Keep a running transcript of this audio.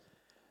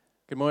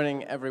Good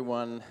morning,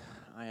 everyone.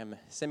 I am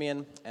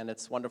Simeon, and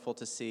it's wonderful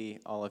to see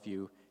all of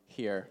you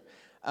here.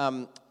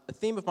 The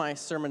theme of my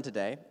sermon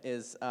today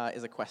is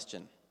a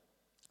question.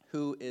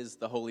 Who is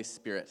the Holy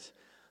Spirit?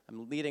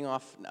 I'm leading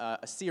off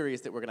a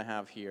series that we're going to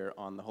have here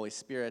on the Holy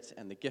Spirit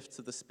and the gifts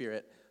of the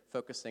Spirit,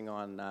 focusing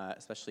on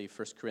especially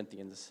 1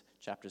 Corinthians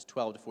chapters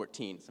 12 to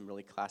 14, some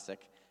really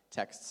classic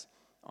texts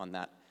on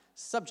that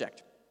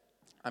subject.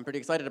 I'm pretty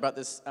excited about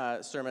this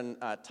sermon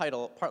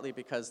title, partly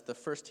because the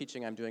first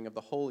teaching I'm doing of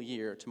the whole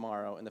year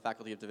tomorrow in the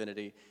Faculty of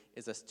Divinity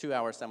is a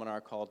 2-hour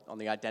seminar called On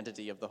the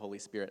Identity of the Holy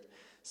Spirit.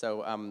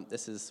 So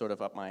this is sort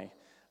of up my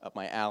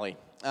alley.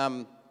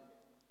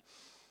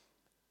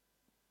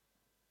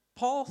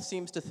 Paul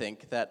seems to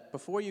think that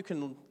before you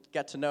can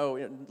get to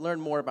know, learn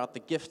more about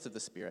the gifts of the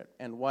Spirit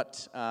and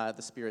what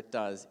the Spirit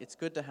does, it's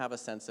good to have a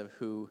sense of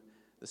who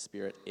the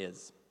Spirit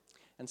is.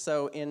 And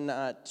so in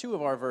 2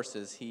 of our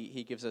verses,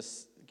 he gives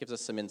us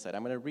some insight.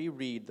 I'm going to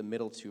reread the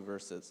middle 2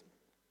 verses.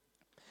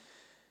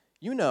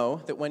 You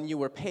know that when you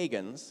were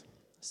pagans,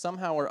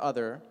 somehow or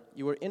other,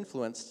 you were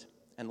influenced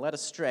and led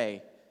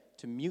astray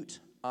to mute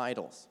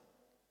idols.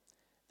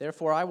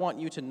 Therefore, I want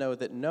you to know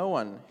that no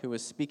one who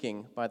is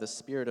speaking by the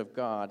Spirit of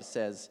God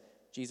says,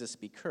 Jesus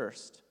be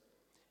cursed,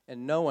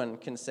 and no one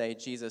can say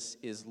Jesus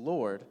is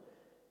Lord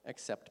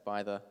except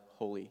by the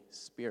Holy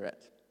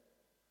Spirit.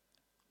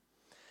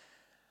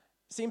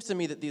 It seems to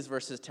me that these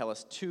verses tell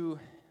us 2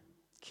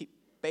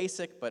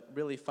 basic but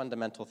really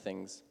fundamental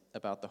things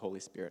about the Holy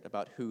Spirit,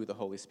 about who the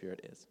Holy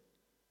Spirit is.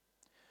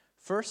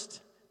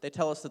 First, they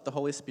tell us that the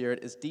Holy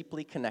Spirit is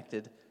deeply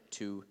connected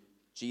to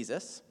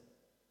Jesus.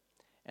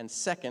 And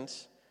second,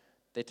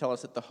 they tell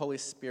us that the Holy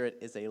Spirit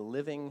is a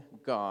living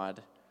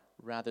God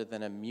rather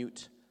than a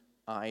mute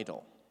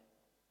idol.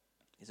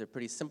 These are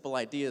pretty simple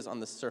ideas on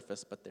the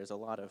surface, but there's a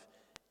lot of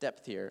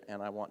depth here,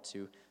 and I want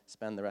to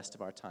spend the rest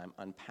of our time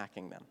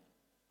unpacking them.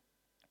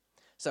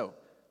 So,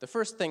 the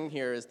first thing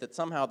here is that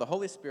somehow the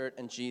Holy Spirit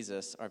and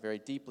Jesus are very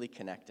deeply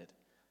connected.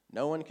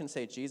 No one can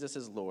say Jesus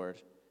is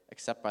Lord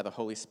except by the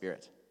Holy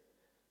Spirit.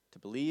 To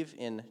believe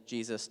in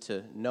Jesus,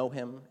 to know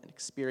him and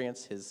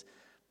experience his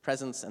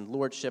presence and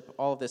lordship,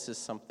 all of this is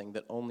something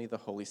that only the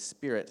Holy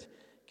Spirit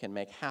can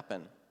make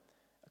happen,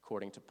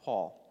 according to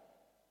Paul.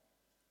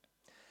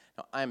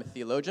 Now, I'm a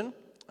theologian,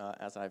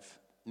 as I've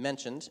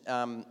mentioned,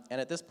 and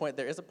at this point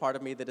there is a part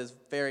of me that is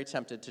very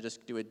tempted to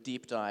just do a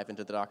deep dive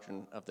into the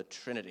doctrine of the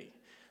Trinity,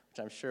 which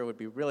I'm sure would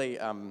be really,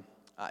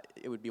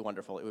 it would be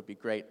wonderful, it would be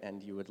great,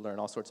 and you would learn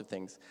all sorts of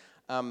things.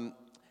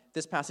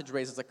 This passage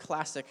raises a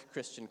classic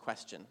Christian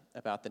question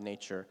about the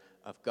nature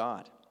of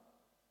God.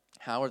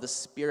 How are the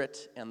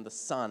Spirit and the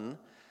Son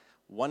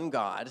one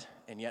God,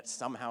 and yet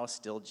somehow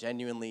still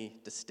genuinely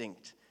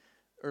distinct?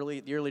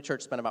 The early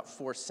church spent about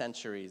 4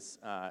 centuries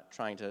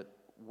trying to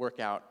work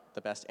out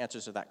the best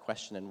answers to that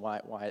question and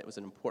why it was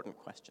an important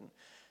question.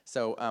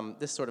 So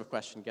this sort of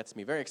question gets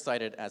me very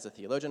excited as a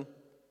theologian.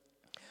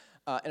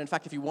 And in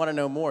fact, if you want to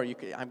know more,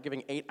 I'm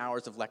giving 8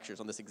 hours of lectures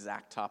on this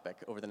exact topic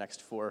over the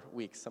next 4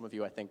 weeks. Some of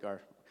you, I think,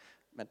 are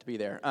meant to be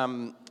there.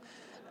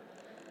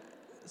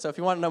 So if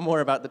you want to know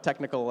more about the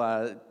technical,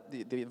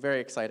 the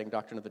very exciting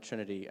doctrine of the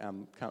Trinity,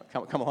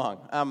 come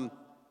along.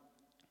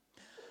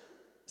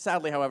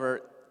 Sadly,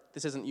 however,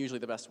 this isn't usually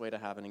the best way to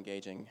have an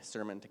engaging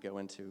sermon, to go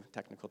into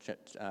technical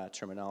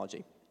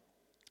terminology.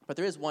 But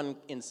there is one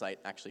insight,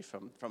 actually,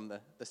 from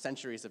the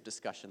centuries of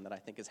discussion that I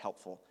think is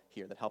helpful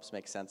here, that helps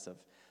make sense of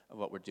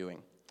what we're doing,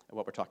 and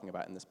what we're talking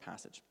about in this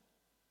passage.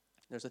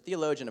 There's a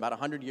theologian about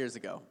 100 years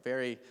ago,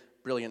 very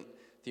brilliant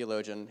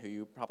theologian who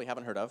you probably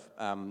haven't heard of,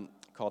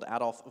 called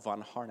Adolf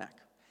von Harnack.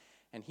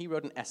 And he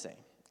wrote an essay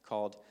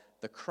called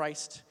The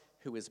Christ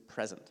Who is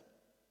Present.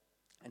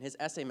 And his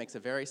essay makes a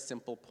very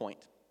simple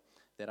point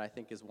that I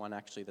think is one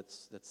actually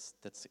that's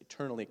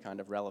eternally kind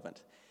of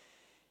relevant.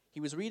 He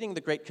was reading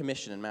the Great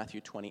Commission in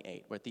Matthew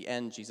 28, where at the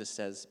end Jesus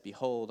says,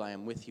 "Behold, I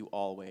am with you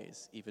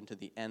always, even to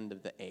the end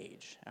of the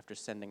age," after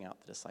sending out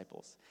the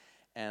disciples,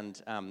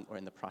 and or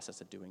in the process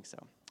of doing so.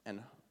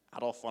 And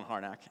Adolf von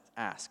Harnack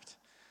asked,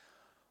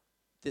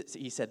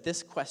 he said,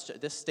 this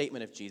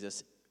statement of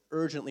Jesus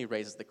urgently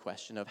raises the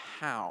question of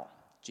how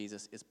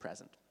Jesus is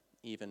present,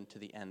 even to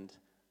the end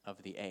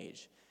of the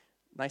age.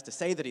 Nice to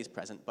say that he's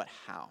present, but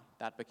how?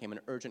 That became an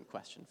urgent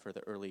question for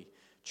the early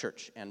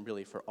church, and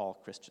really for all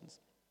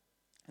Christians.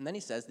 And then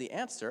he says the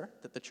answer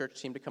that the church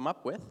seemed to come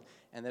up with,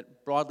 and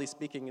that broadly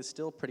speaking is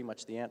still pretty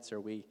much the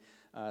answer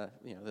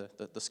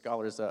the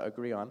scholars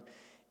agree on,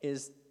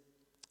 is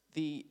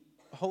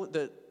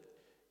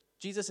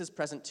Jesus is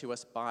present to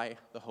us by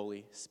the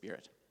Holy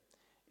Spirit.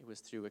 It was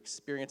through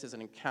experiences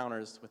and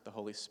encounters with the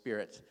Holy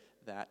Spirit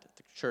that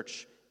the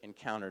church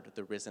encountered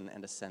the risen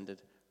and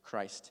ascended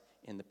Christ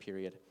in the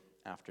period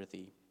after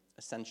the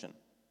ascension.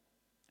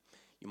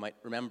 You might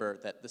remember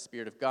that the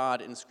Spirit of God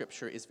in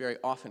Scripture is very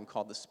often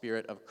called the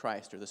Spirit of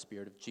Christ, or the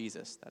Spirit of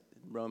Jesus. That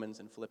in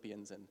Romans and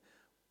Philippians and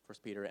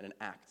 1 Peter and in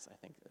Acts, I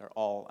think, are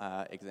all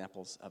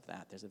examples of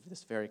that. There's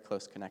this very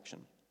close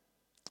connection.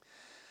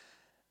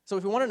 So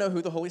if we want to know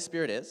who the Holy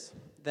Spirit is,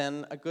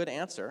 then a good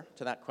answer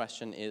to that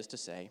question is to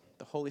say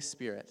the Holy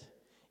Spirit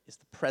is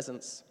the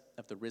presence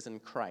of the risen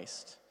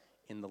Christ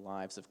in the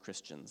lives of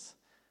Christians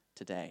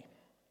today.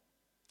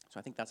 So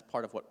I think that's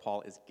part of what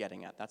Paul is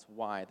getting at. That's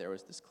why there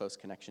was this close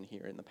connection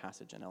here in the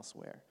passage and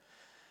elsewhere.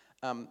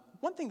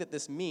 One thing that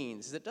this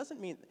means is it doesn't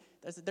mean,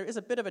 there is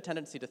a bit of a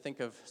tendency to think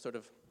of sort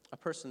of a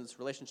person's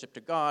relationship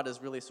to God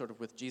as really sort of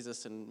with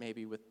Jesus and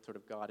maybe with sort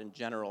of God in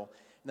general,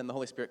 and then the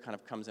Holy Spirit kind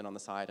of comes in on the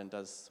side and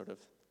does sort of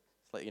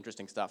slightly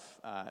interesting stuff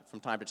from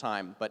time to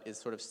time, but is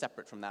sort of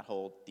separate from that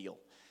whole deal.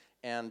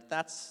 And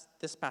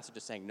this passage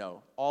is saying,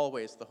 no,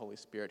 always the Holy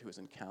Spirit who is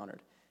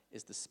encountered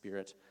is the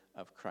Spirit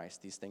of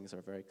Christ. These things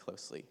are very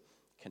closely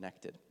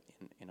connected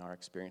in our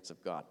experience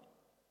of God.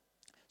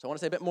 So I want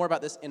to say a bit more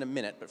about this in a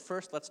minute, but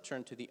first let's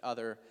turn to the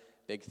other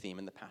big theme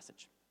in the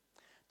passage,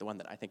 the one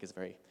that I think is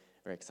very,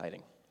 very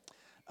exciting.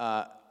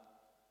 The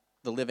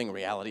living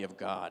reality of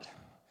God.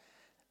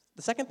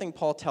 The second thing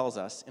Paul tells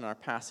us in our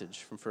passage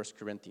from 1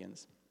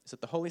 Corinthians is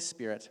that the Holy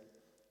Spirit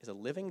is a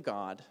living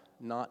God,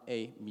 not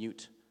a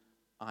mute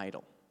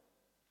idol.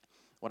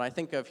 What I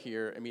think of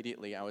here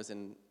immediately, I was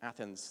in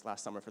Athens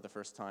last summer for the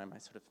first time. I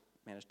sort of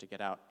managed to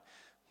get out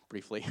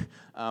briefly,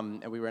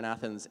 and we were in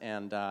Athens,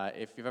 and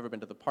if you've ever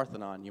been to the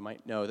Parthenon, you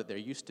might know that there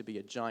used to be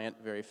a giant,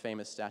 very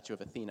famous statue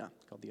of Athena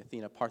called the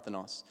Athena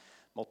Parthenos,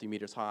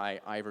 multi-meters high,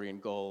 ivory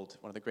and gold,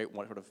 one of the great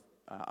sort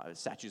of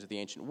statues of the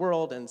ancient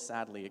world, and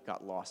sadly it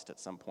got lost at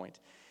some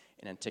point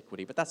in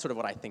antiquity. But that's sort of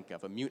what I think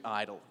of, a mute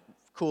idol.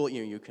 Cool,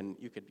 you could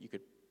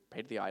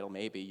pray to the idol,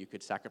 maybe, you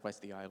could sacrifice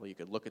the idol, you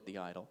could look at the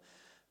idol,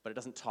 but it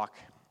doesn't talk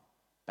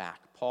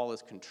back. Paul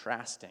is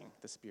contrasting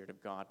the Spirit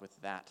of God with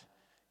that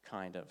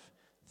kind of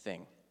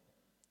thing.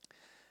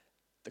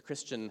 The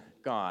Christian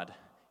God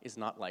is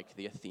not like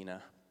the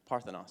Athena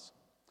Parthenos.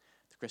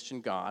 The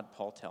Christian God,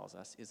 Paul tells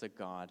us, is a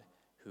God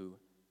who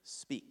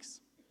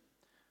speaks,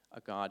 a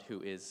God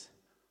who is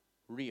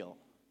real,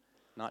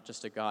 not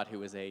just a God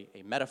who is a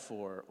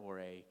metaphor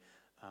or a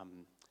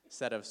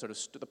set of sort of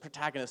the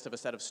protagonist of a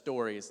set of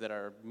stories that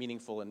are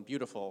meaningful and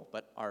beautiful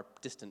but are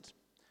distant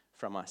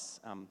from us.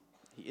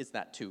 He is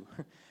that too.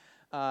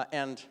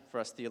 And for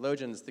us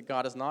theologians, the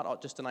God is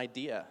not just an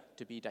idea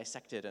to be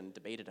dissected and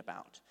debated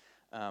about,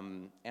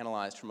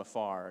 analyzed from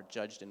afar,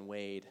 judged and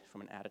weighed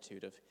from an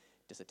attitude of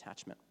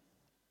disattachment.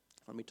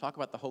 When we talk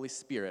about the Holy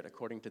Spirit,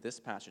 according to this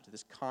passage,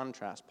 this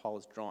contrast Paul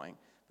is drawing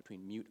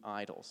between mute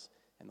idols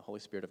and the Holy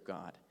Spirit of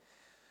God,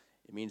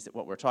 it means that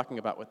what we're talking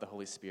about with the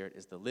Holy Spirit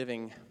is the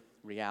living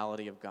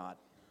reality of God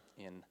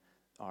in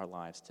our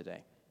lives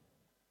today.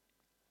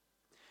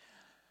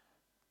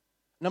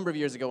 A number of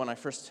years ago, when I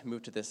first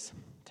moved to this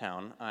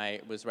town,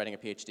 I was writing a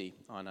PhD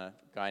on a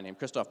guy named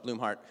Christoph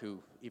Blumhardt, who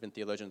even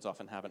theologians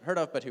often haven't heard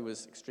of, but who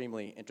was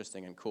extremely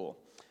interesting and cool.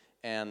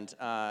 And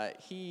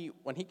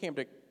when he came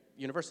to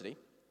university,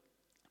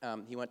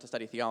 he went to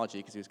study theology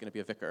because he was going to be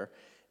a vicar,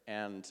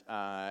 and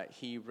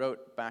he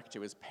wrote back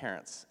to his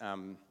parents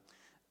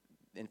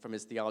from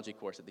his theology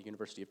course at the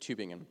University of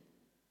Tübingen.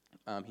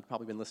 He'd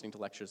probably been listening to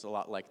lectures a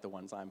lot like the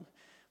ones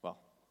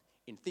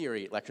in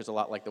theory, lectures a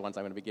lot like the ones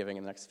I'm going to be giving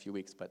in the next few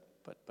weeks, but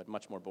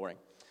much more boring.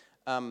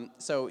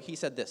 So he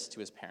said this to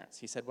his parents.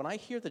 He said, "When I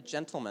hear the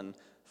gentleman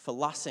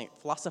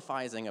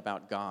philosophizing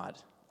about God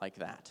like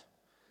that,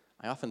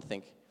 I often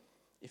think,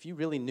 if you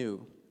really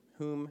knew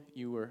whom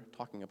you were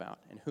talking about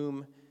and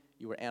whom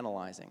you were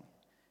analyzing,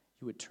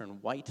 you would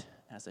turn white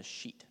as a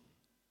sheet."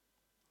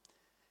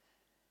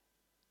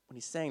 When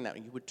he's saying that,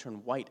 you would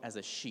turn white as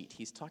a sheet,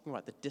 he's talking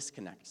about the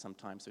disconnect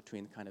sometimes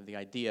between kind of the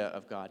idea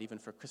of God, even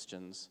for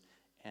Christians,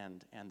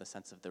 and the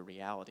sense of the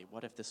reality.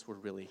 What if this were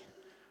really,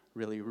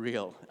 really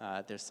real?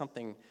 There's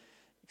something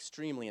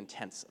extremely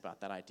intense about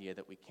that idea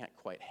that we can't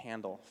quite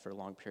handle for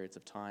long periods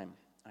of time,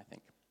 I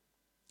think.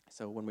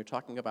 So when we're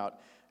talking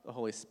about the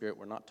Holy Spirit,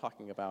 we're not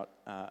talking about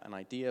an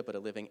idea, but a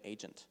living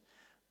agent.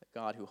 The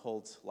God who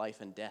holds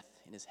life and death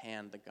in his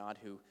hand, the God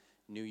who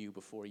knew you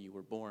before you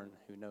were born,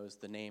 who knows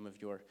the name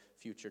of your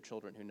future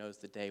children, who knows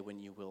the day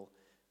when you will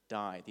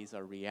die. These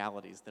are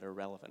realities that are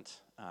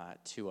relevant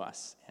to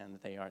us, and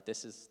they are.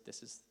 This is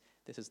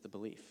the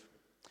belief.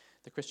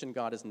 The Christian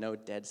God is no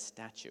dead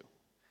statue.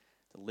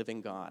 The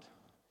living God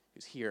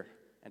who's here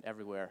and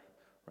everywhere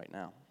right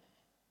now.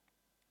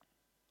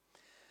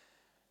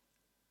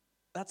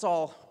 That's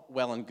all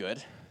well and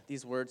good.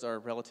 These words are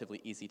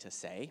relatively easy to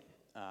say.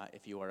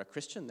 If you are a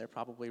Christian, they're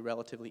probably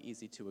relatively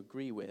easy to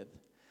agree with.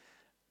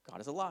 God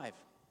is alive.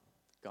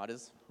 God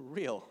is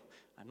real.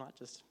 I'm not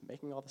just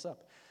making all this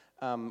up.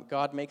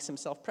 God makes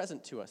himself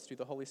present to us through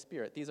the Holy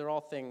Spirit. These are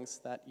all things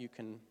that you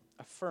can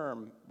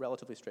affirm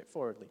relatively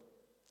straightforwardly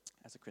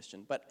as a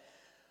Christian. But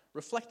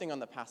reflecting on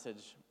the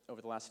passage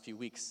over the last few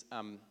weeks,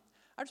 I've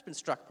just been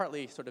struck,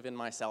 partly sort of in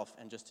myself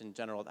and just in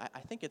general, I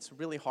think it's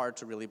really hard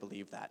to really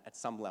believe that at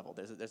some level.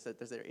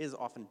 There is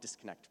often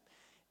disconnect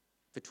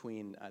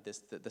between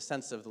the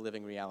sense of the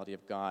living reality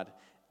of God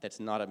that's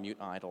not a mute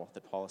idol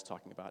that Paul is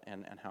talking about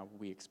and how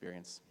we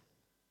experience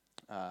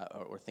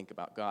or think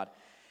about God.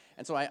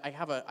 And so I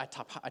have a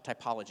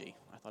typology.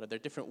 I thought there are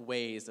different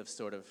ways of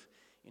sort of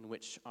in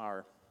which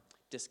our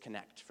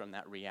disconnect from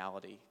that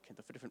reality,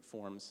 the different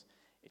forms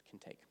it can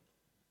take.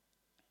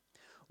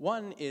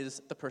 One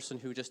is the person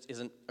who just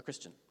isn't a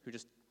Christian, who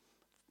just,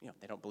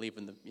 they don't believe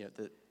in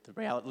the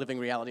living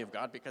reality of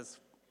God, because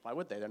why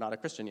would they? They're not a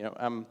Christian,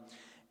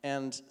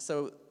 And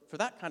so for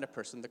that kind of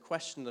person, the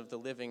question of the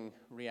living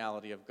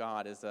reality of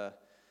God is sort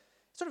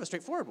of a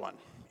straightforward one.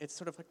 It's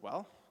sort of like,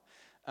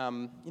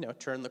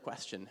 turn the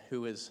question,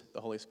 who is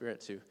the Holy Spirit,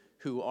 to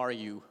who are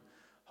you,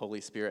 Holy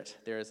Spirit?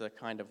 There is a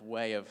kind of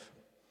way of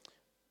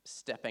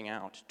stepping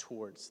out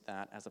towards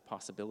that as a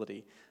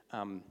possibility.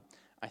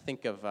 I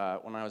think of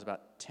when I was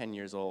about 10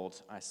 years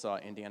old, I saw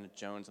Indiana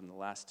Jones and the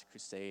Last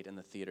Crusade in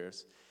the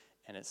theaters,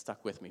 and it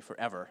stuck with me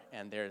forever.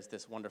 And there's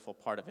this wonderful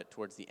part of it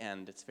towards the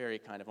end. It's very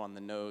kind of on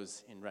the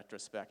nose in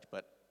retrospect,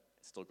 but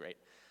it's still great,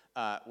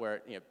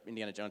 where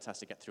Indiana Jones has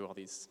to get through all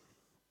these.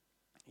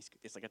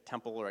 It's like a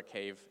temple or a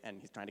cave, and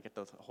he's trying to get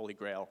the Holy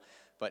Grail,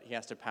 but he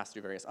has to pass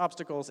through various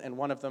obstacles, and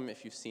one of them,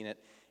 if you've seen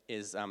it,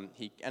 is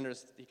he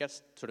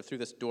gets sort of through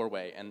this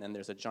doorway, and then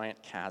there's a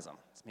giant chasm.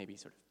 It's maybe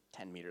sort of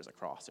 10 meters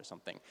across or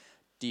something.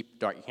 Deep,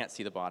 dark, you can't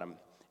see the bottom,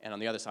 and on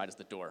the other side is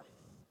the door.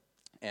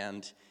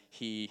 And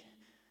it's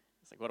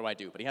like, what do I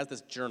do? But he has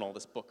this journal,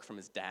 this book from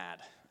his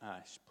dad,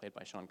 played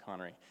by Sean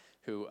Connery,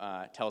 who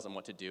tells him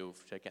what to do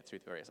to get through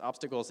the various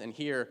obstacles, and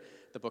here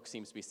the book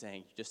seems to be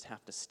saying, you just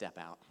have to step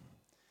out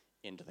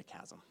into the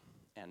chasm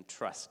and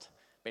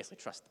basically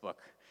trust the book.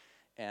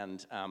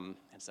 And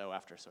so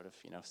after sort of,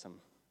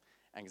 some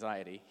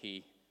anxiety,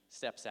 he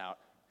steps out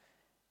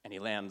and he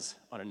lands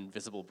on an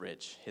invisible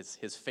bridge.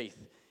 His faith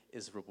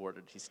is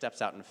rewarded. He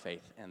steps out in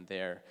faith, and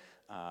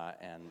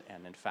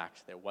and in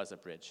fact, there was a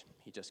bridge.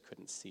 He just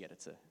couldn't see it.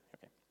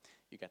 Okay,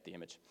 you get the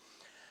image.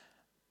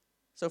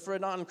 So for a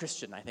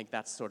non-Christian, I think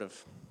that's what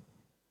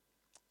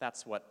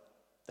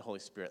the Holy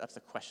Spirit, that's the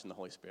question the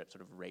Holy Spirit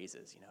sort of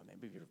raises.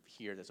 Maybe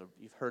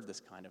you've heard this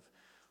kind of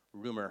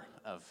rumor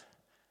of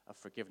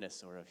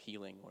forgiveness or of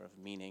healing or of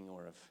meaning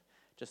or of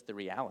just the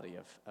reality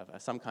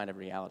of some kind of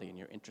reality, and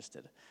you're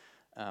interested.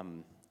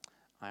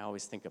 I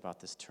always think about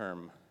this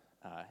term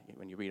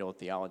when you read old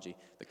theology.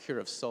 The cure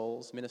of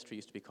souls, ministry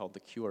used to be called the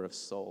cure of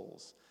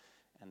souls,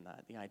 and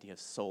the idea of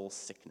soul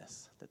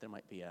sickness, that there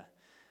might be a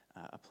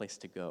place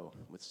to go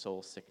with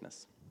soul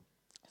sickness.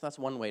 So that's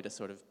one way to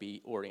sort of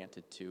be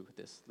oriented to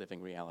this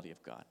living reality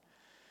of God.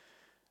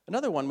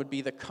 Another one would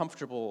be the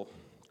comfortable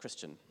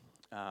Christian,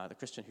 the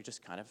Christian who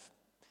just kind of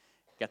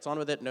gets on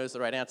with it, knows the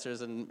right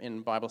answers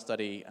in Bible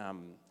study,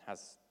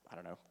 has,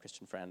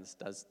 Christian friends,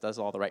 does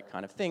all the right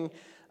kind of thing,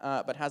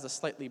 but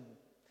has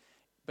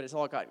but it's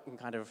all gotten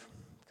kind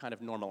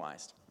of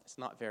normalized. It's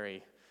not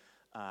very,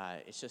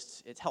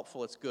 it's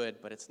helpful, it's good,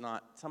 but it's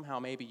not, somehow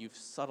maybe you've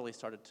subtly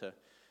started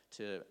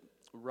to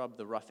rub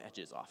the rough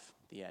edges off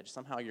the edge.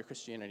 Somehow your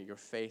Christianity, your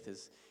faith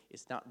is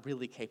not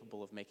really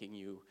capable of making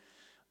you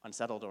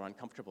unsettled or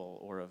uncomfortable,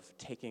 or of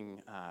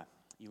taking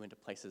you into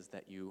places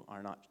that you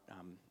are not,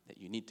 that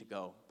you need to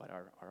go, but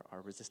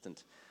are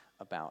resistant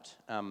about.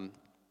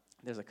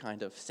 There's a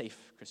kind of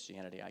safe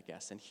Christianity, I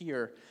guess. And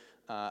here,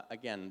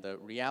 again, the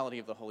reality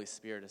of the Holy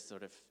Spirit is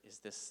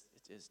to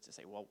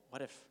say, well,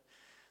 what if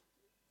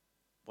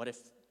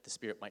the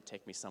Spirit might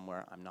take me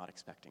somewhere I'm not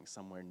expecting,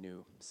 somewhere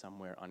new,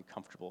 somewhere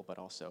uncomfortable, but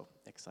also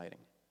exciting.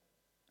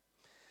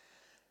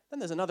 Then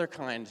there's another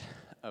kind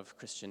of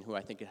Christian who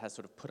I think it has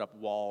sort of put up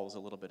walls a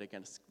little bit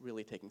against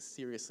really taking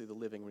seriously the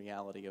living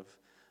reality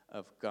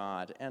of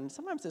God. And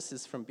sometimes this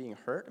is from being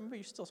hurt. Maybe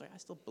you still say, I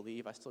still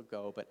believe, I still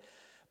go,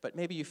 but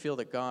maybe you feel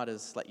that God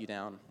has let you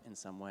down in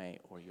some way,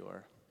 or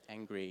you're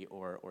angry,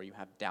 or you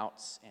have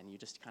doubts, and you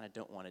just kind of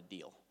don't want to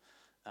deal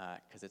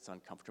because it's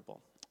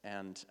uncomfortable.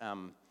 And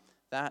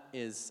that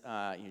is,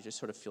 you just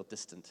sort of feel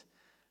distant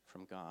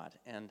from God.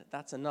 And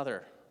that's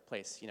another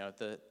place,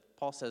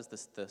 Paul says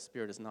the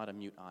Spirit is not a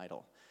mute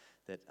idol,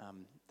 that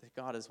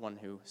God is one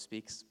who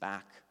speaks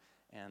back,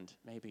 and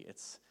maybe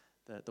it's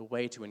the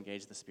way to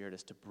engage the Spirit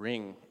is to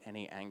bring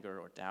any anger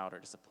or doubt or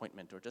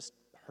disappointment or just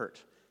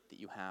hurt that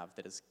you have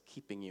that is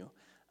keeping you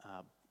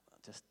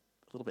just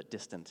a little bit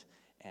distant,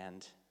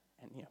 and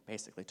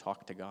basically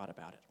talk to God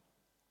about it.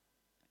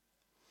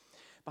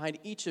 Behind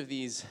each of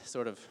these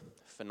sort of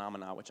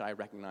phenomena, which I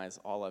recognize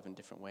all of in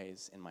different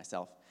ways in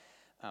myself,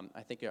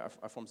 I think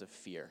are forms of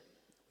fear.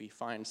 We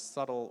find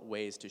subtle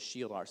ways to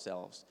shield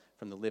ourselves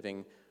from the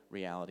living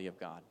reality of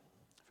God,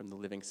 from the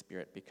living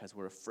Spirit, because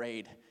we're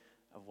afraid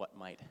of what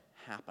might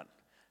happen,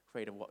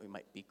 afraid of what we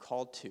might be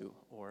called to,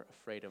 or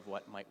afraid of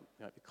what might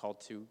be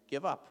called to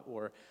give up,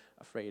 or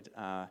afraid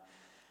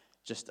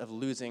just of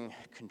losing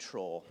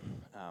control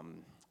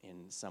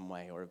in some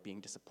way, or of being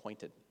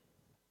disappointed.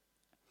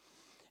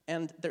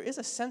 And there is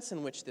a sense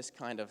in which these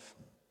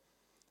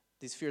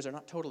fears are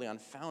not totally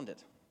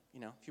unfounded.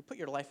 If you put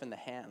your life in the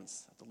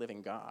hands of the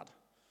living God,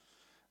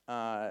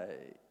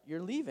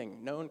 you're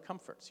leaving known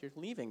comforts. You're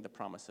leaving the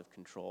promise of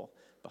control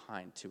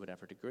behind to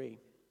whatever degree.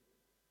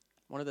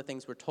 One of the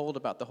things we're told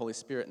about the Holy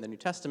Spirit in the New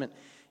Testament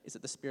is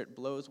that the Spirit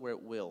blows where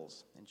it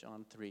wills. In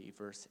John 3,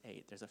 verse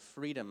 8, there's a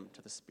freedom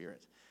to the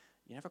Spirit.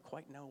 You never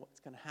quite know what's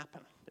going to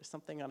happen. There's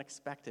something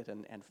unexpected,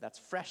 and that's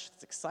fresh,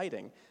 it's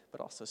exciting, but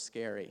also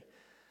scary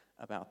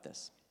about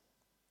this.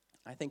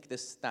 I think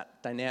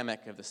that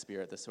dynamic of the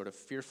Spirit, this sort of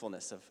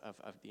fearfulness of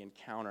the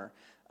encounter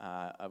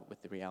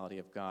with the reality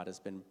of God, is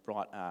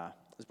brought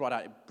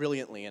out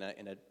brilliantly in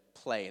a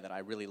play that I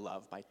really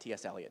love by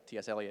T.S. Eliot.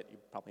 T.S. Eliot, you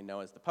probably know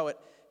as the poet.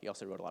 He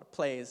also wrote a lot of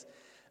plays.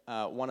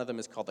 One of them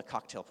is called The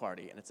Cocktail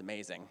Party, and it's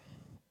amazing.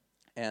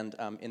 And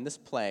in this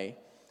play,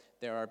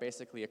 there are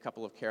basically a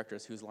couple of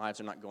characters whose lives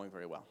are not going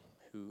very well.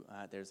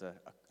 There's a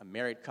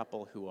married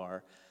couple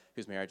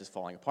whose marriage is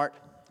falling apart,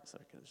 so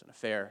there's an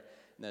affair.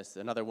 And there's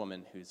another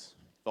woman who's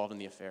involved in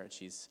the affair, and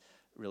she's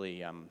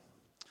really,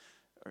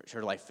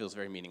 her life feels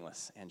very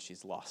meaningless, and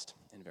she's lost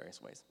in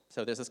various ways.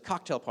 So there's this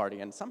cocktail party,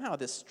 and somehow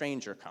this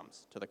stranger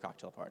comes to the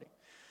cocktail party.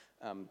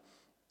 And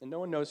no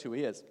one knows who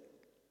he is.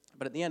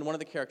 But at the end, one of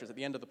the characters, at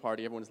the end of the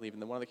party, everyone's leaving,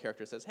 then one of the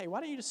characters says, "Hey,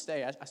 why don't you just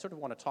stay? I sort of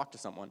want to talk to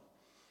someone."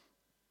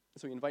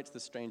 So he invites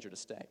this stranger to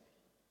stay.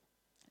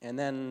 And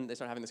then they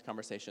start having this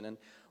conversation, and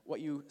what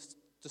you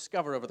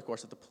discover over the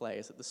course of the play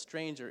is that the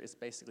stranger is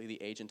basically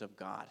the agent of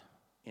God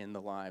in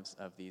the lives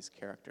of these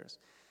characters.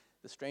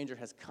 The stranger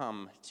has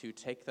come to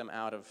take them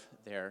out of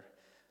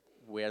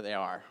where they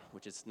are,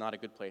 which is not a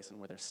good place and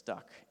where they're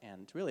stuck,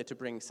 and really to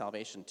bring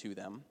salvation to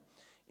them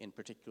in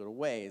particular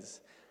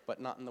ways, but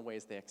not in the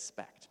ways they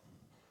expect.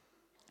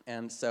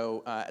 And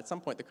so at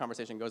some point the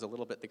conversation goes a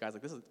little bit, the guy's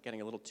like, "This is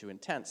getting a little too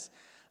intense.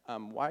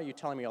 Why are you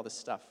telling me all this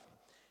stuff?"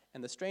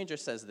 And the stranger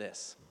says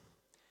this.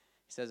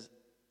 He says,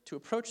 "To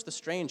approach the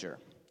stranger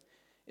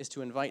is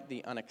to invite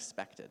the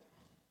unexpected,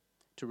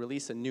 to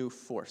release a new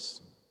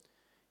force.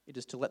 It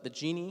is to let the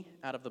genie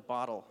out of the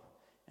bottle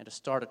and to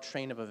start a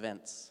train of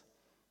events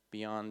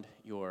beyond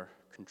your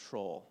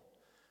control."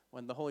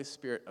 When the Holy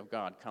Spirit of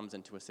God comes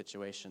into a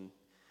situation,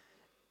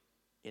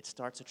 it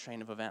starts a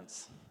train of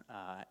events.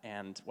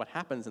 And what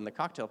happens in the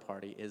cocktail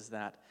party is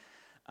that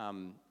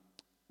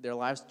their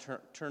lives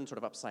turn sort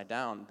of upside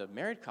down. The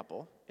married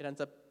couple,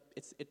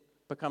 it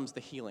becomes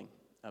the healing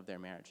of their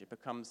marriage. It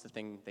becomes the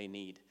thing they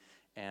need,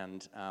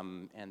 and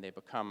they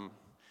become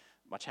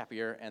much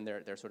happier, and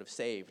they're sort of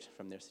saved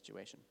from their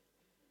situation.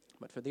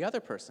 But for the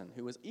other person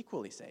who was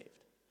equally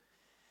saved,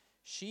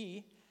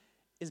 she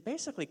is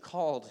basically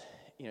called,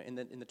 in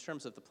the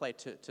terms of the play,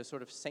 to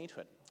sort of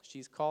sainthood.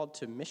 She's called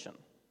to mission,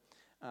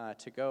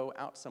 to go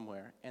out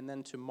somewhere, and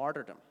then to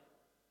martyrdom.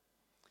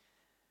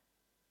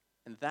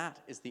 And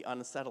that is the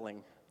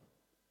unsettling,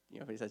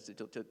 he says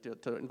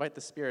to invite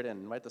the Spirit in,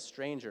 invite the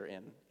stranger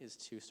in, is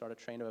to start a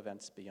train of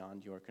events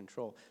beyond your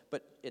control.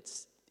 But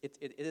it's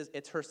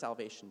her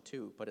salvation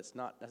too, but it's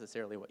not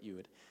necessarily what you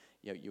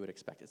would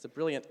expect. It's a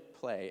brilliant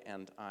play,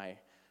 and I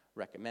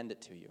recommend it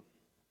to you.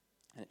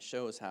 And it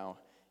shows how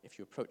if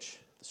you approach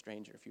the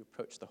stranger, if you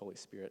approach the Holy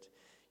Spirit,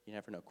 you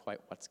never know quite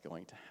what's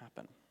going to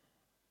happen.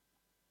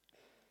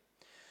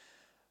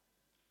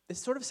 This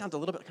sort of sounds a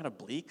little bit kind of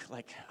bleak,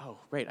 like, oh,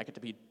 great, I get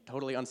to be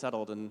totally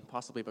unsettled and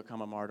possibly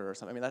become a martyr or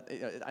something.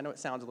 I know it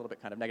sounds a little bit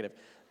kind of negative.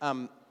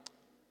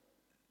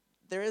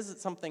 There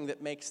is something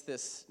that makes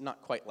this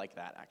not quite like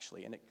that,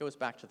 actually, and it goes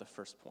back to the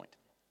first point.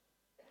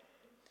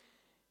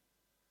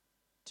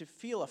 To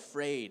feel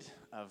afraid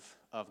of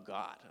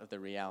God, of the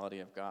reality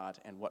of God,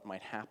 and what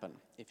might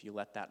happen if you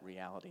let that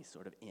reality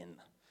sort of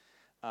in,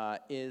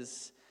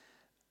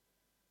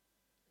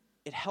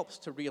 it helps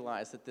to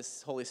realize that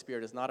this Holy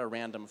Spirit is not a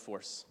random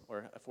force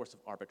or a force of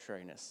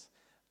arbitrariness,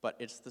 but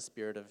it's the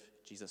Spirit of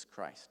Jesus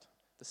Christ.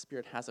 The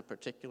Spirit has a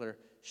particular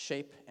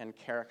shape and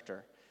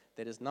character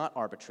that is not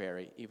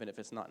arbitrary, even if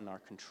it's not in our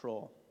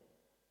control.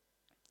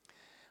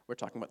 We're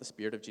talking about the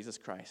Spirit of Jesus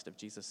Christ, of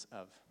Jesus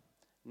of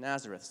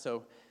Nazareth.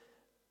 So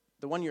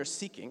the one you're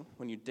seeking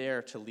when you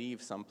dare to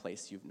leave some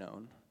place you've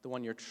known, the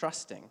one you're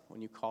trusting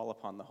when you call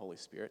upon the Holy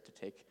Spirit to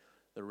take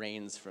the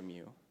reins from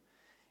you,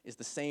 is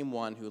the same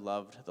one who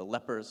loved the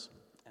lepers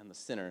and the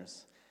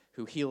sinners,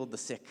 who healed the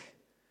sick,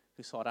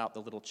 who sought out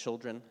the little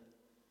children,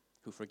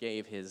 who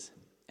forgave his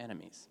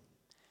enemies.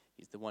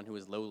 He's the one who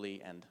is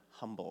lowly and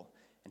humble,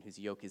 and whose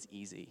yoke is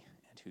easy,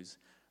 and whose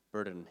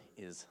burden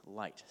is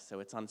light. So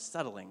it's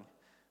unsettling,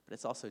 but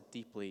it's also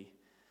deeply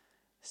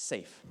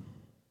safe.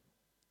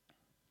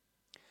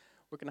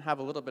 We're going to have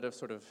a little bit of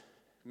sort of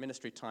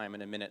ministry time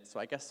in a minute, so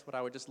I guess what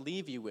I would just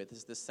leave you with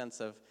is this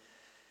sense of,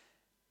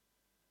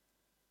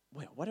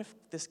 wait, what if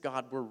this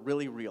God were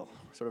really real,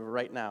 sort of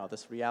right now,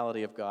 this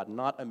reality of God,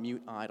 not a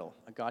mute idol,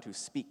 a God who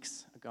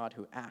speaks, a God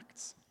who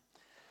acts?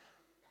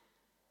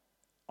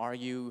 Are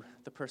you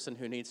the person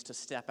who needs to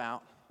step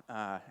out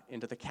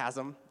into the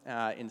chasm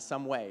in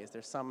some way? Is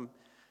there some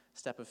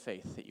step of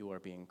faith that you are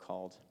being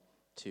called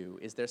to?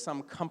 Is there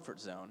some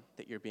comfort zone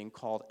that you're being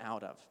called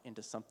out of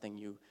into something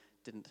you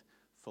didn't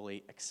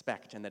fully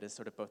expect and that is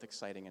sort of both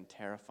exciting and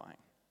terrifying?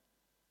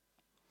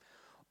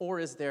 Or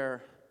is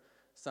there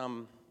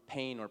some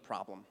pain or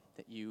problem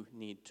that you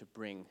need to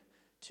bring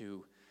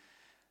to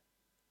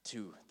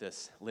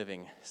this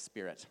living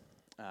Spirit,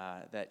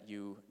 that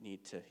you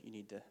need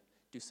to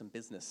do some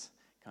business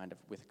kind of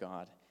with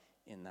God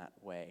in that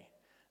way?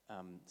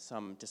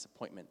 Some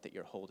disappointment that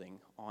you're holding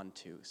on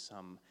to,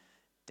 some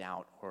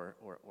doubt or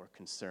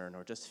concern,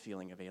 or just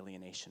feeling of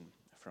alienation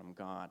from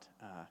God.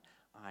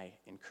 I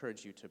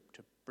encourage you to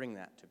bring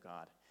that to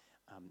God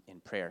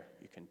in prayer.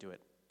 You can do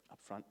it up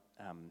front.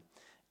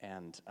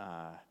 And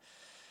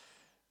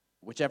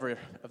whichever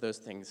of those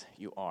things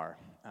you are,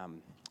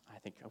 I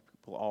think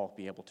we'll all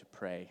be able to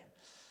pray,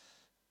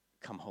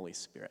 "Come, Holy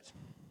Spirit."